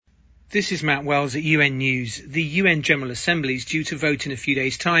This is Matt Wells at UN News. The UN General Assembly is due to vote in a few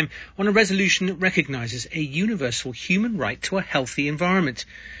days' time on a resolution that recognises a universal human right to a healthy environment.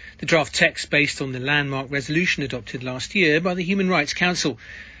 The draft text based on the landmark resolution adopted last year by the Human Rights Council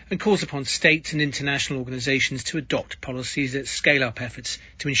and calls upon states and international organisations to adopt policies that scale up efforts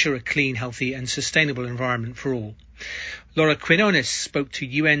to ensure a clean, healthy and sustainable environment for all. Laura Quinones spoke to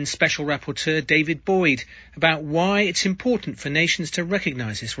UN Special Rapporteur David Boyd about why it's important for nations to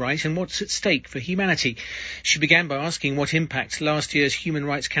recognise this right and what's at stake for humanity. She began by asking what impact last year's Human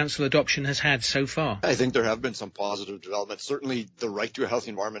Rights Council adoption has had so far. I think there have been some positive developments. Certainly the right to a healthy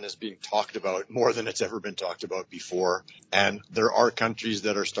environment is being talked about more than it's ever been talked about before. And there are countries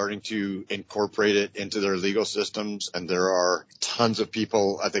that are starting to incorporate it into their legal systems. And there are tons of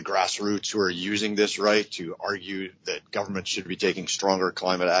people at the grassroots who are using this right to argue that governments should be taking stronger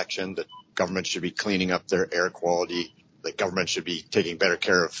climate action, that governments should be cleaning up their air quality, that governments should be taking better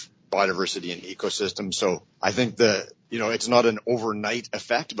care of biodiversity and ecosystems. So I think it's not an overnight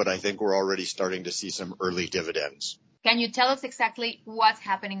effect, but I think we're already starting to see some early dividends. Can you tell us exactly what's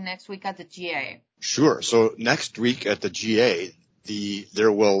happening next week at the GA? Sure. So next week at the GA,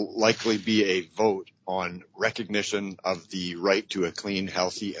 there will likely be a vote on recognition of the right to a clean,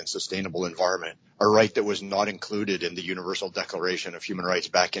 healthy, and sustainable environment, a right that was not included in the Universal Declaration of Human Rights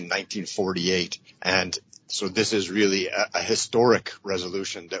back in 1948. And so this is really a historic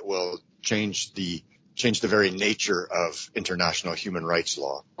resolution that will change the very nature of international human rights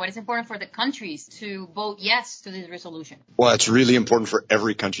law. What is important for the countries to vote yes to this resolution? Well, it's really important for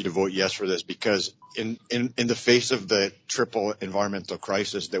every country to vote yes for this because in the face of the triple environmental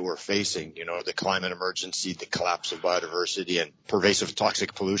crisis that we're facing, the climate emergency, the collapse of biodiversity, and pervasive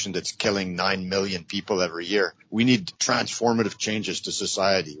toxic pollution that's killing 9 million people every year, we need transformative changes to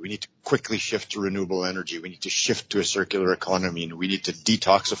society. We need to quickly shift to renewable energy. We need to shift to a circular economy, and we need to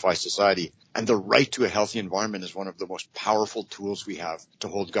detoxify society. And the right to a healthy environment is one of the most powerful tools we have to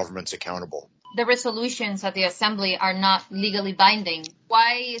hold governments accountable. The resolutions at the Assembly are not legally binding.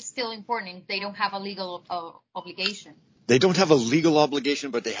 Why is it still important if they don't have a legal obligation? They don't have a legal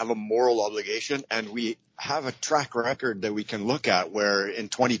obligation, but they have a moral obligation. And we have a track record that we can look at where in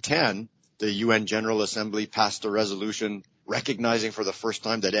 2010, the UN General Assembly passed a resolution recognizing for the first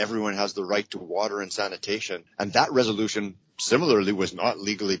time that everyone has the right to water and sanitation. And that resolution similarly was not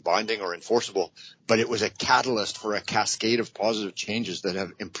legally binding or enforceable, but it was a catalyst for a cascade of positive changes that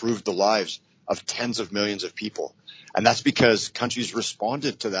have improved the lives of tens of millions of people. And that's because countries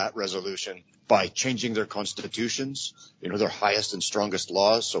responded to that resolution by changing their constitutions, their highest and strongest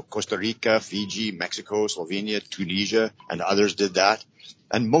laws. So Costa Rica, Fiji, Mexico, Slovenia, Tunisia, and others did that.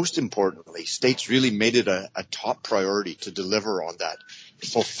 And most importantly, states really made it a top priority to deliver on that,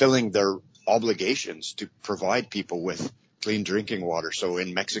 fulfilling their obligations to provide people with clean drinking water. So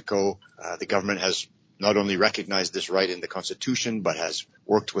in Mexico, the government has not only recognized this right in the Constitution, but has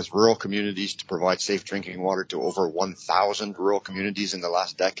worked with rural communities to provide safe drinking water to over 1,000 rural communities in the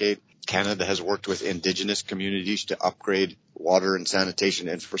last decade. Canada has worked with Indigenous communities to upgrade water and sanitation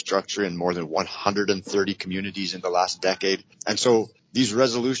infrastructure in more than 130 communities in the last decade. And so these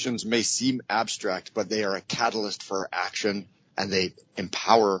resolutions may seem abstract, but they are a catalyst for action, and they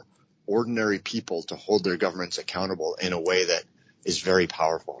empower ordinary people to hold their governments accountable in a way that is very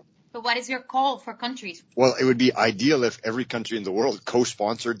powerful. But what is your call for countries? Well, it would be ideal if every country in the world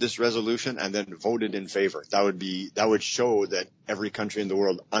co-sponsored this resolution and then voted in favor. That would show that every country in the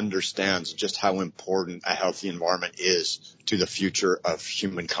world understands just how important a healthy environment is to the future of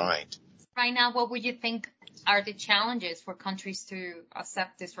humankind. Right now, what would you think are the challenges for countries to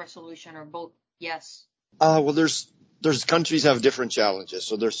accept this resolution or vote yes? Well, there's countries have different challenges.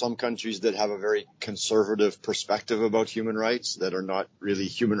 So there's some countries that have a very conservative perspective about human rights that are not really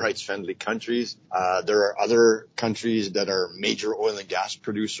human rights friendly countries. There are other countries that are major oil and gas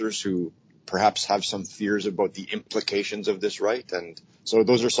producers who perhaps have some fears about the implications of this right. And so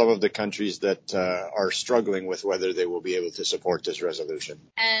those are some of the countries that are struggling with whether they will be able to support this resolution.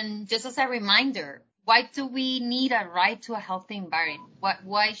 And just as a reminder, why do we need a right to a healthy environment?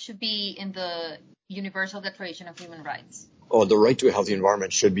 Why should be in the Universal Declaration of Human Rights? Oh, the right to a healthy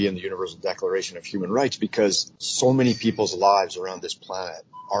environment should be in the Universal Declaration of Human Rights because so many people's lives around this planet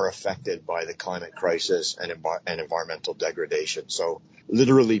are affected by the climate crisis and environmental degradation. So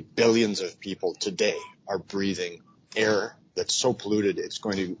literally billions of people today are breathing air that's so polluted it's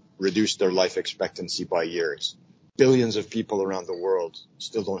going to reduce their life expectancy by years. Billions of people around the world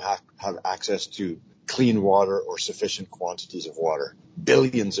still don't have access to clean water or sufficient quantities of water.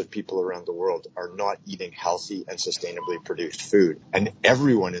 Billions of people around the world are not eating healthy and sustainably produced food. And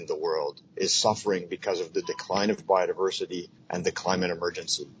everyone in the world is suffering because of the decline of biodiversity and the climate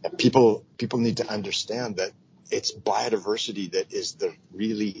emergency. And people need to understand that it's biodiversity that is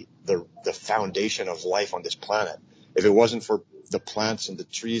the foundation of life on this planet. If it wasn't for the plants and the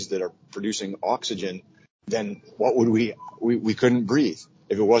trees that are producing oxygen, then what would we couldn't breathe.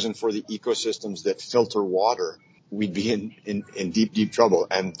 If it wasn't for the ecosystems that filter water, we'd be in deep, deep trouble.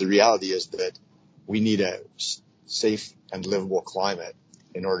 And the reality is that we need a safe and livable climate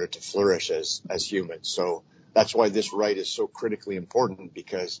in order to flourish as humans. So that's why this right is so critically important,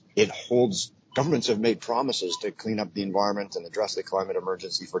 because it holds. Governments have made promises to clean up the environment and address the climate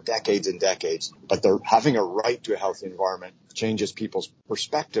emergency for decades and decades, but they're having a right to a healthy environment changes people's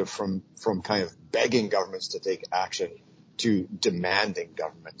perspective from kind of begging governments to take action to demanding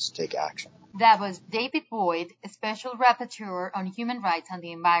governments take action. That was David Boyd, Special Rapporteur on Human Rights and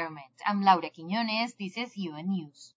the Environment. I'm Laura Quiñones. This is UN News.